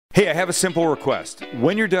Hey, I have a simple request.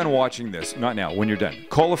 When you're done watching this, not now, when you're done,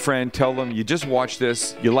 call a friend, tell them you just watched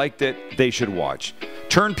this, you liked it, they should watch.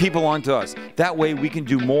 Turn people on to us. That way we can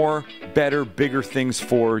do more, better, bigger things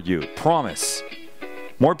for you. Promise.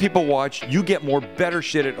 More people watch, you get more better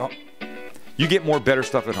shit at home. You get more better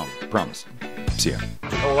stuff at home. Promise. See ya.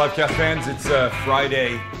 Hello, Livecast fans. It's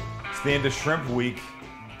Friday. It's the end of Shrimp Week.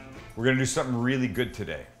 We're going to do something really good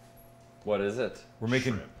today. What is it? We're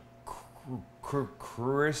making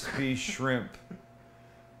crispy shrimp,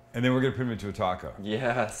 and then we're going to put them into a taco.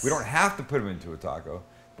 Yes. We don't have to put them into a taco,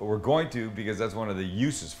 but we're going to because that's one of the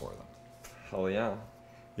uses for them. Hell yeah.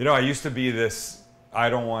 You know, I used to be this, I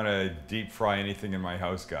don't want to deep fry anything in my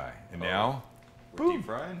house guy. And now, we're deep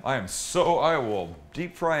frying? I will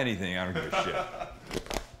deep fry anything. I don't give a shit.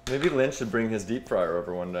 Maybe Lynn should bring his deep fryer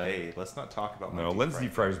over one day. Hey, let's not talk about my Lynn's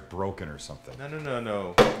deep fryer's broken or something.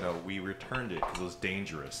 No, we returned it because it was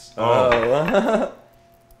dangerous. Oh.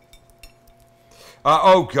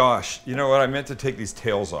 Oh gosh, you know what? I meant to take these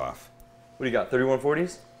tails off. What do you got,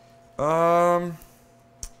 3140s? I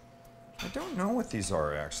don't know what these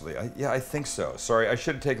are actually. Yeah, I think so. Sorry, I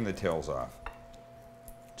should have taken the tails off.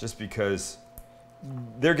 Just because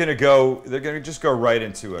they're gonna just go right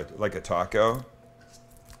into like a taco.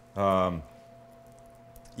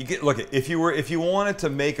 If you wanted to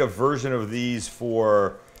make a version of these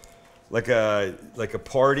for like a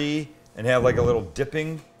party and have like a little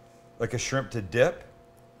dipping, like a shrimp to dip,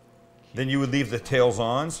 then you would leave the tails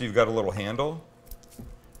on so you've got a little handle.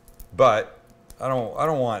 But I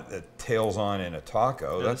don't want the tails on in a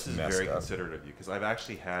taco. No, that's this is messed very up. considerate of you because I've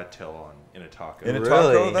actually had tail on in a taco. In a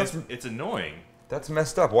Really? taco? It's annoying. That's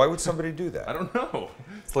messed up. Why would somebody do that? I don't know.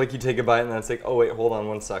 It's like you take a bite and then it's like, oh wait, hold on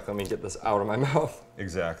one sec, let me get this out of my mouth.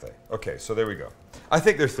 Exactly. Okay, so there we go. I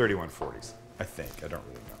think they're 3140s. I think. I don't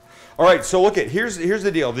really know. All right, so look here's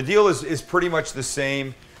the deal. The deal is pretty much the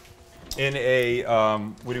same in a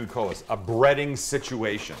what do we call this? A breading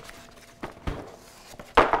situation.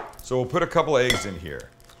 So we'll put a couple of eggs in here.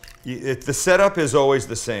 The setup is always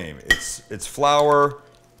the same. It's flour,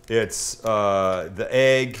 it's the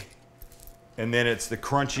egg, and then it's the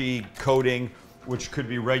crunchy coating, which could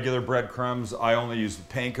be regular breadcrumbs. I only use the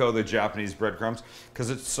Panko, the Japanese breadcrumbs, because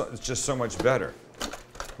it's just so much better.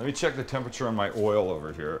 Let me check the temperature on my oil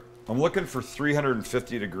over here. I'm looking for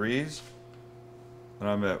 350 degrees, and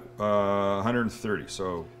I'm at 130.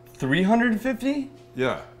 So 350?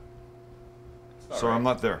 yeah. So right. I'm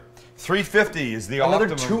not there. 350 is the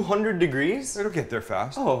Another optimum. 200 degrees? It'll get there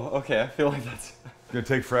fast. Oh, okay, I feel like that's, Gonna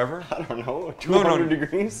take forever? I don't know, 200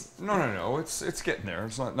 degrees? No. It's getting there.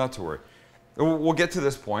 It's not to worry. We'll get to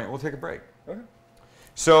this point. We'll take a break. Okay.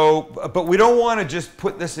 So, but we don't want to just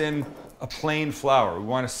put this in a plain flour. We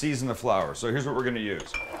want to season the flour. So here's what we're going to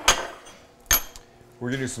use. We're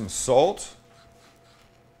going to do some salt.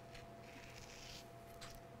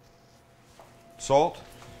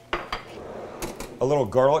 A little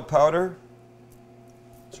garlic powder.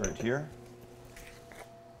 It's right here.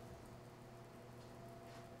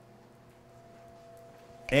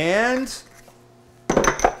 And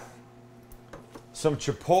some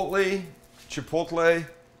chipotle chili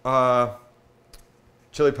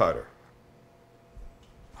powder.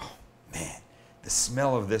 Oh man, the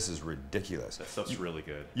smell of this is ridiculous. That stuff's really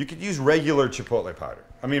good. You could use regular chipotle powder.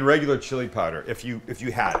 I mean regular chili powder if you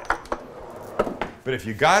had it. But if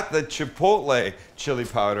you got the chipotle chili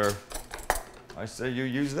powder, I say you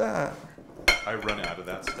use that. I run out of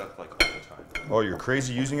that stuff like all the time. Oh, you're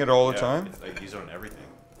crazy using it all the time? I use it on everything.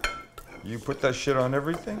 You put that shit on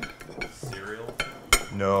everything? Cereal,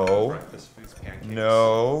 No. breakfast foods, pancakes.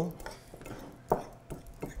 No.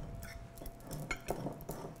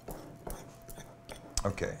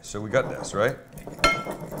 Okay, so we got this, right?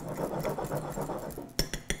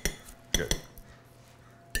 Good.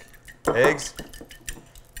 Eggs.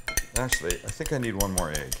 Actually, I think I need one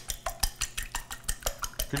more egg.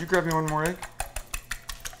 Could you grab me one more egg?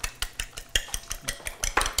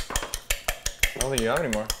 I don't think you have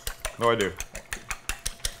any more. No, I do.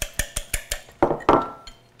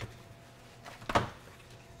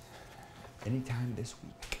 Anytime this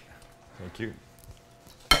week. Thank you.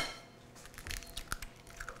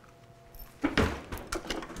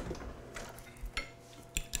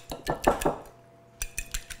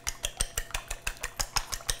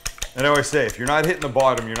 And I always say, if you're not hitting the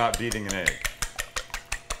bottom, you're not beating an egg.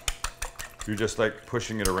 You're just like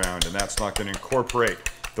pushing it around, and that's not going to incorporate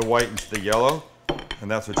the white into the yellow, and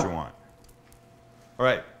that's what you want. All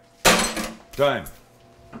right, done.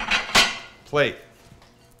 Plate.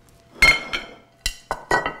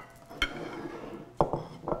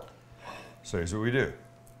 So here's what we do.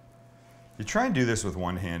 You try and do this with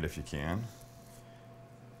one hand if you can.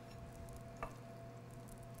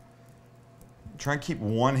 try and keep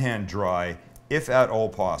one hand dry, if at all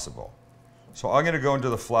possible. So I'm going to go into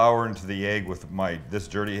the flour, into the egg with this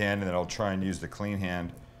dirty hand, and then I'll try and use the clean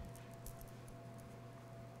hand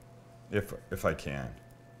if I can.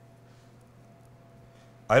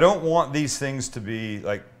 I don't want these things to be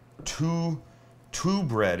like too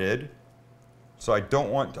breaded. So I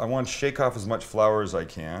want to shake off as much flour as I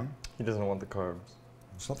can. He doesn't want the carbs.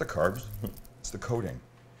 It's not the carbs, it's the coating.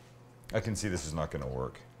 I can see this is not going to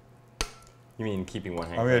work. You mean keeping one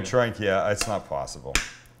hand? I'm going to try and, yeah, it's not possible.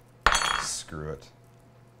 Screw it.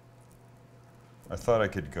 I thought I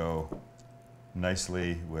could go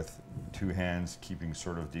nicely with two hands, keeping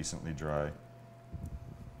sort of decently dry.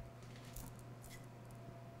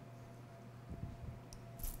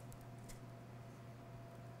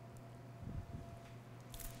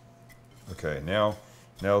 Okay, now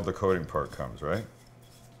the coating part comes, right?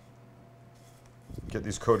 Get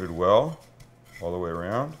these coated well, all the way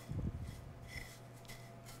around.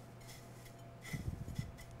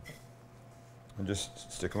 And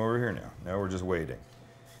just stick them over here now. Now we're just waiting.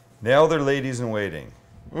 Now they're ladies in waiting.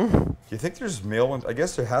 Do you think there's male and, I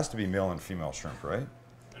guess there has to be male and female shrimp, right?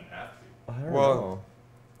 I don't Well,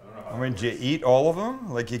 know. I mean, do you eat all of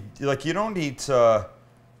them? Like you don't eat.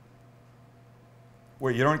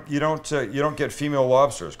 Wait, you don't get female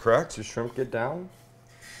lobsters, correct? Do shrimp get down?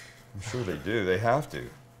 I'm sure they do. They have to.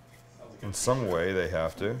 In some way, they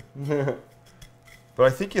have to. But I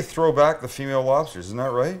think you throw back the female lobsters. Isn't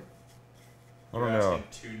that right? I don't know.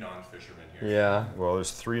 Two non-fishermen here. Yeah. Well,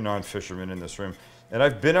 there's 3 non-fishermen in this room, and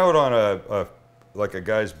I've been out on a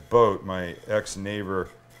guy's boat, my ex-neighbor,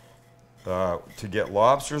 to get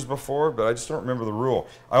lobsters before, but I just don't remember the rule.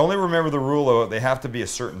 I only remember the rule of they have to be a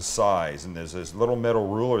certain size, and there's this little metal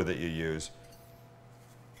ruler that you use.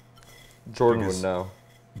 Jordan would know.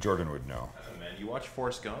 Jordan would know. Man, you watch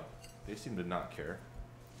Forrest Gump? They seem to not care.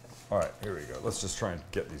 All right, here we go. Let's just try and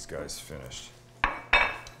get these guys finished.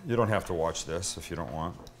 You don't have to watch this if you don't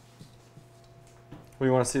want. Well,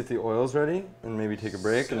 you want to see if the oil's ready and maybe take a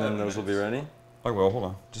break, and then those will be ready? I will. Hold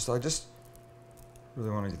on. I just really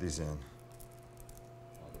want to get these in.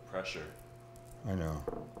 Oh, the pressure. I know.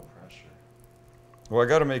 Pressure. Well, I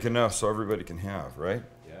got to make enough so everybody can have, right?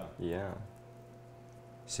 Yeah. Yeah.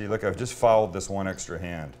 See, look, I've just fouled this one extra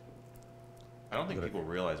hand. I don't think people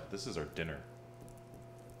realize, but this is our dinner.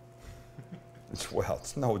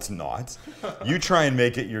 No, it's not. You try and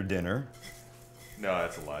make it your dinner. No,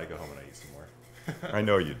 that's a lie. I go home and I eat some more. I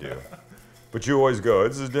know you do. But you always go,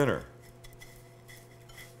 this is dinner.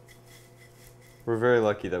 We're very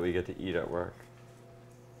lucky that we get to eat at work.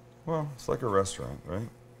 Well, it's like a restaurant, right?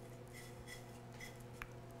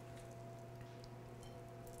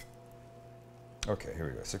 Okay, here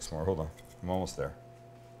we go. 6 more. Hold on. I'm almost there.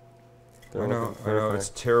 I know, it's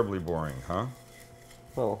terribly boring, huh?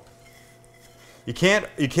 Well, You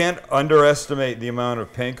can't underestimate the amount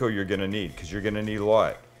of panko you're going to need, because you're going to need a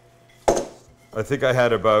lot. I think I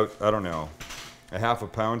had about, I don't know, a half a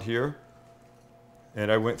pound here,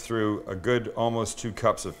 and I went through a good almost 2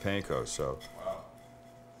 cups of panko. So Wow.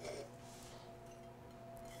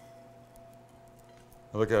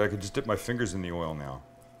 look at it, I could just dip my fingers in the oil now.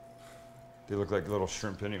 They look like little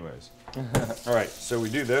shrimp anyways. All right, so we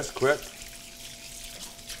do this quick.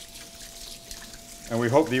 And we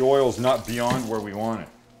hope the oil's not beyond where we want it.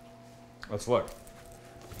 Let's look.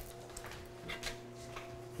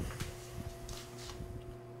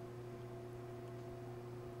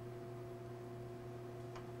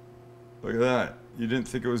 Look at that. You didn't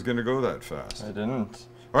think it was going to go that fast. I didn't.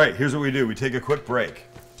 All right, here's what we do. We take a quick break.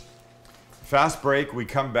 Fast break, we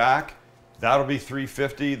come back. That'll be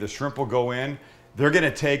 350. The shrimp will go in. They're going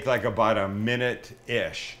to take like about a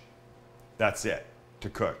minute-ish. That's it to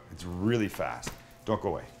cook. It's really fast. Don't go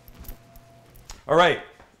away. All right,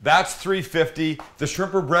 that's 350. The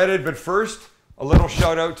shrimp are breaded, but first, a little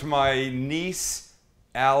shout out to my niece,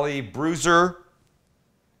 Allie Bruiser.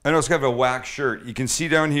 I know it's kind of a whack shirt. You can see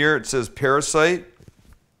down here it says Parasite.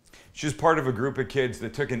 She's part of a group of kids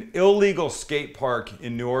that took an illegal skate park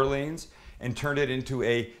in New Orleans and turned it into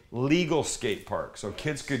a legal skate park. So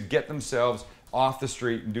kids could get themselves off the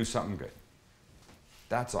street and do something good.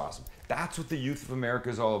 That's awesome. That's what the youth of America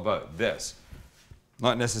is all about, this.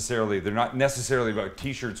 They're not necessarily about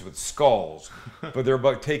t-shirts with skulls, but they're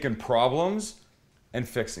about taking problems and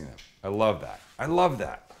fixing them. I love that. I love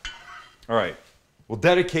that. All right, we'll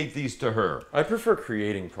dedicate these to her. I prefer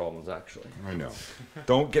creating problems, actually. I know.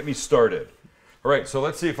 Don't get me started. All right, so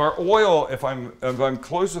let's see if our oil, if I'm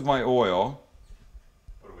close with my oil.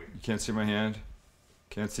 What are we? You can't see my hand.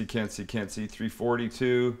 Can't see.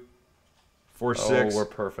 342, 46. Oh, we're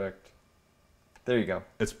perfect. There you go.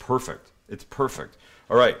 It's perfect. It's perfect.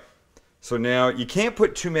 All right. So now you can't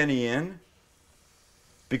put too many in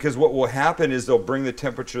because what will happen is they'll bring the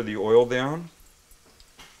temperature of the oil down,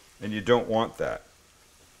 and you don't want that.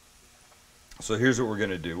 So here's what we're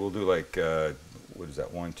going to do. We'll do like, what is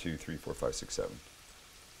that? 1, 2, 3, 4, 5, 6, 7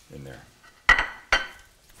 in there.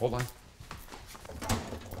 Hold on.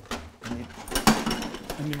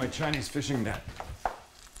 I need my Chinese fishing net.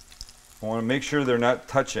 I want to make sure they're not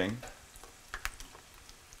touching.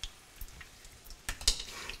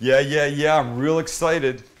 Yeah, I'm real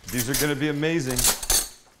excited. These are going to be amazing.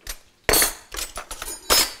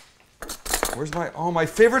 Where's my, oh, my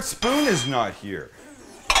favorite spoon is not here.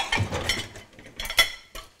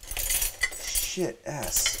 Shit,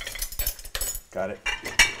 S. Got it.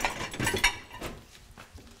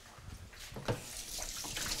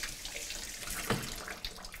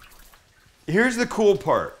 Here's the cool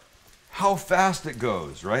part. How fast it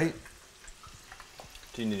goes, right?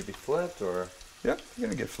 Do you need to be flipped or? Yep, you're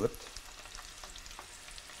gonna get flipped.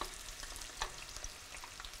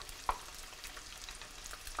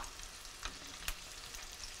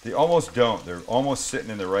 They almost don't. They're almost sitting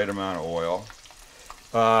in the right amount of oil.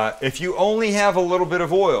 If you only have a little bit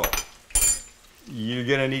of oil, you're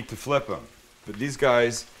gonna need to flip them. But these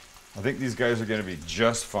guys, I think these guys are gonna be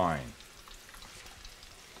just fine.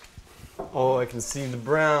 Oh, I can see the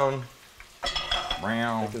brown.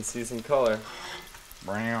 Brown. I can see some color.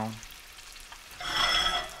 Brown.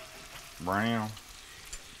 Brown.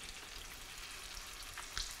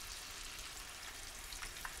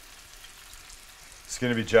 It's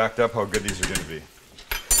going to be jacked up how good these are going to be.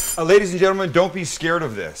 Ladies and gentlemen, don't be scared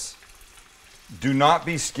of this. Do not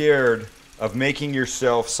be scared of making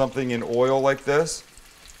yourself something in oil like this.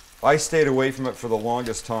 I stayed away from it for the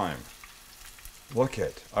longest time. Look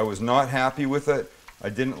it. I was not happy with it. I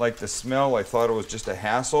didn't like the smell. I thought it was just a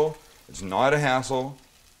hassle. It's not a hassle.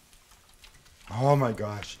 Oh my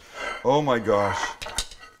gosh. Oh my gosh.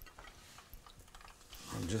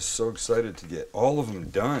 I'm just so excited to get all of them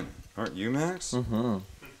done. Aren't you, Max? Mm-hmm.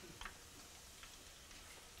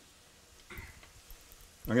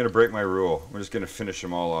 I'm going to break my rule. We're just going to finish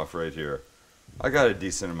them all off right here. I got a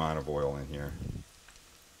decent amount of oil in here.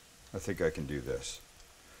 I think I can do this.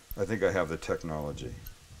 I think I have the technology.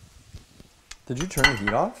 Did you turn the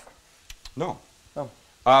heat off? No. Oh.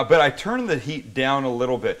 But I turned the heat down a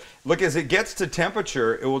little bit. Look, as it gets to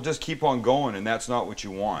temperature, it will just keep on going, and that's not what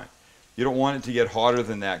you want. You don't want it to get hotter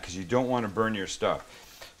than that because you don't want to burn your stuff.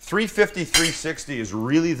 350, 360 is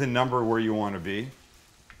really the number where you want to be.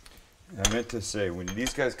 I meant to say, when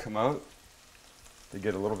these guys come out, they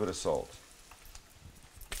get a little bit of salt.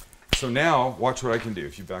 So now, watch what I can do.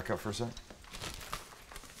 If you back up for a sec.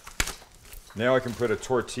 Now I can put a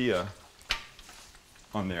tortilla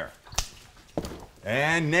on there.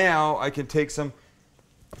 And now I can take some,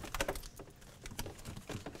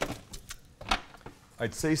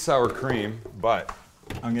 I'd say sour cream, but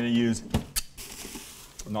I'm going to use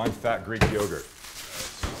non-fat Greek yogurt.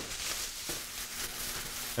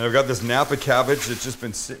 And I've got this Napa cabbage that's just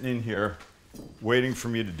been sitting in here waiting for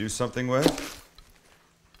me to do something with.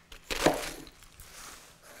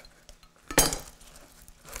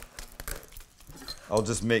 I'll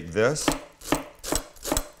just make this.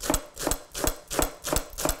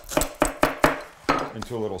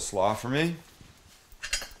 Into a little slaw for me.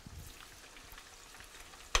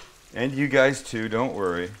 And you guys too, don't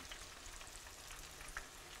worry.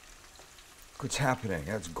 Look what's happening.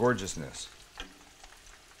 That's gorgeousness.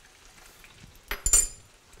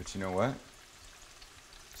 But you know what?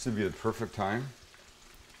 This would be the perfect time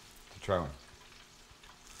to try one.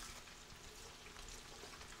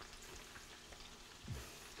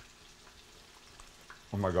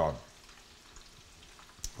 Oh my God.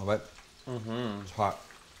 Well, that it's hot.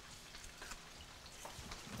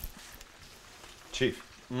 Chief.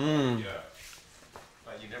 Yeah.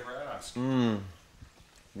 You never asked.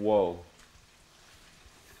 Whoa.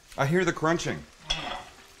 I hear the crunching.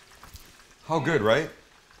 How good, right?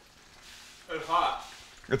 It's hot.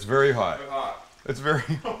 It's very hot. It's hot. It's very,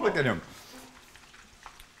 look at him.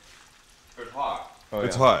 It's hot. Oh,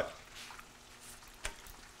 It's yeah. hot.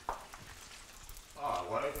 Ah,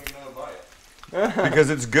 why don't you take another bite? Because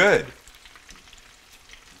it's good.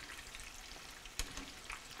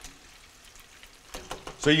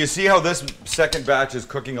 So you see how this second batch is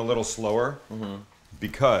cooking a little slower?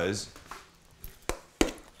 Because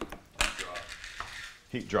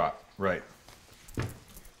heat drop, right.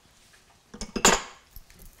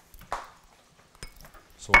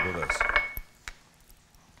 So we'll do this.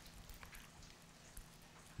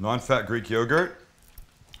 Non-fat Greek yogurt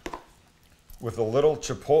with a little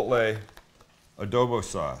chipotle adobo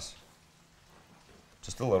sauce.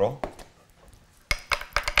 Just a little.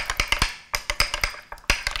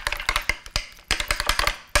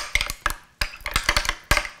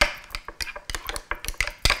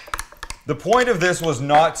 The point of this was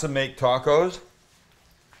not to make tacos.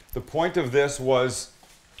 The point of this was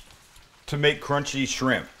to make crunchy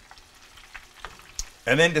shrimp.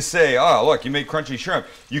 And then to say, oh, look, you made crunchy shrimp.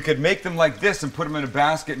 You could make them like this and put them in a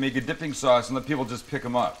basket, make a dipping sauce, and let people just pick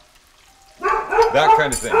them up. That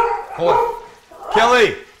kind of thing. Hold on.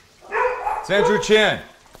 Kelly! It's Andrew Chan.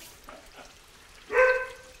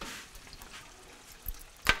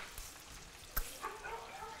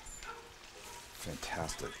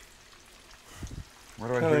 Fantastic.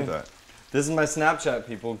 Where do I hear that? This is my Snapchat,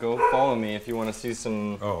 people. Go follow me if you want to see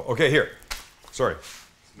some... Oh, okay, here. Sorry.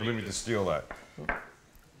 I didn't mean to steal that.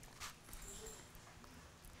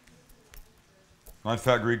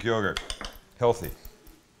 Non-fat Greek yogurt. Healthy.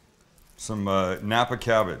 Some Napa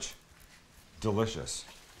cabbage. Delicious.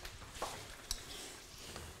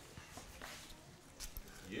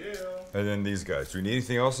 Yeah. And then these guys. Do we need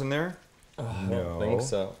anything else in there? I don't think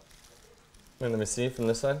so. Wait, let me see from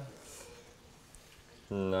this side.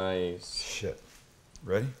 Nice. Shit.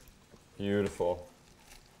 Ready? Beautiful.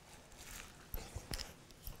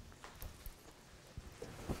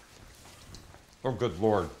 Oh, good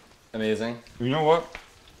Lord. Amazing. You know what?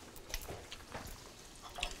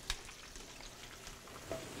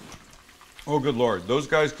 Oh, good Lord. Those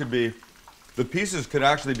guys could be, the pieces could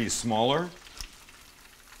actually be smaller.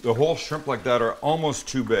 The whole shrimp like that are almost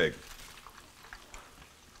too big.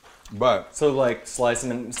 But, So like slice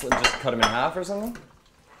them and just cut them in half or something?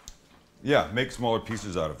 yeah, make smaller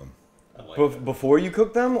pieces out of them. Before you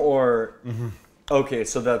cook them or? Okay,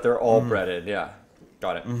 so that they're all breaded, yeah.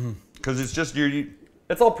 Got it. Because it's just,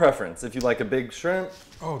 It's all preference. If you like a big shrimp.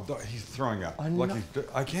 oh, he's throwing up. I'm Lucky,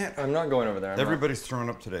 I can't. I'm not going over there. Everybody's throwing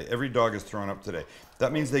up today. Every dog is throwing up today.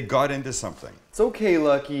 That means they got into something. It's okay,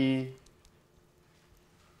 Lucky.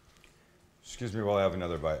 Excuse me while I have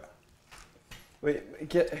another bite.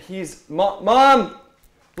 Wait, Mom!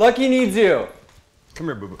 Lucky needs you. Come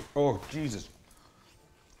here, boo-boo. Oh, Jesus.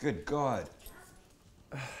 Good God.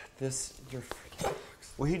 You're freaking.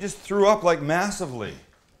 Well, he just threw up like massively.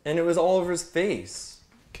 And it was all over his face.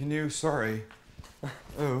 Can you, sorry.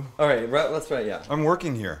 Oh. All right, let's try it, yeah. I'm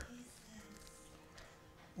working here.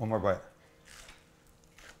 One more bite.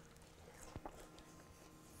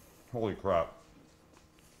 Holy crap.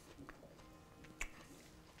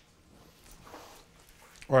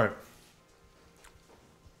 All right.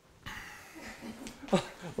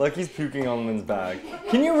 Lucky's puking on Lynn's bag.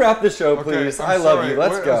 Can you wrap the show, please? I'm I love sorry. you.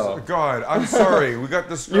 Let's go. God, I'm sorry. We got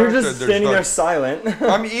distracted. You're just standing there silent.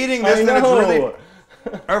 I'm eating this I and it's know. really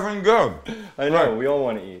effing good. I know. Right. We all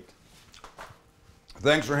want to eat.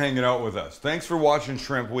 Thanks for hanging out with us. Thanks for watching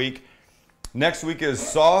Shrimp Week. Next week is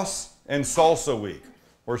Sauce and Salsa Week,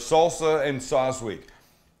 or Salsa and Sauce Week,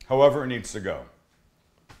 however it needs to go.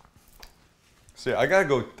 See, I gotta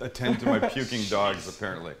go attend to my puking dogs,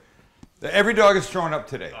 apparently. Every dog is throwing up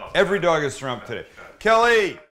today. Every dog is throwing up today. Kelly!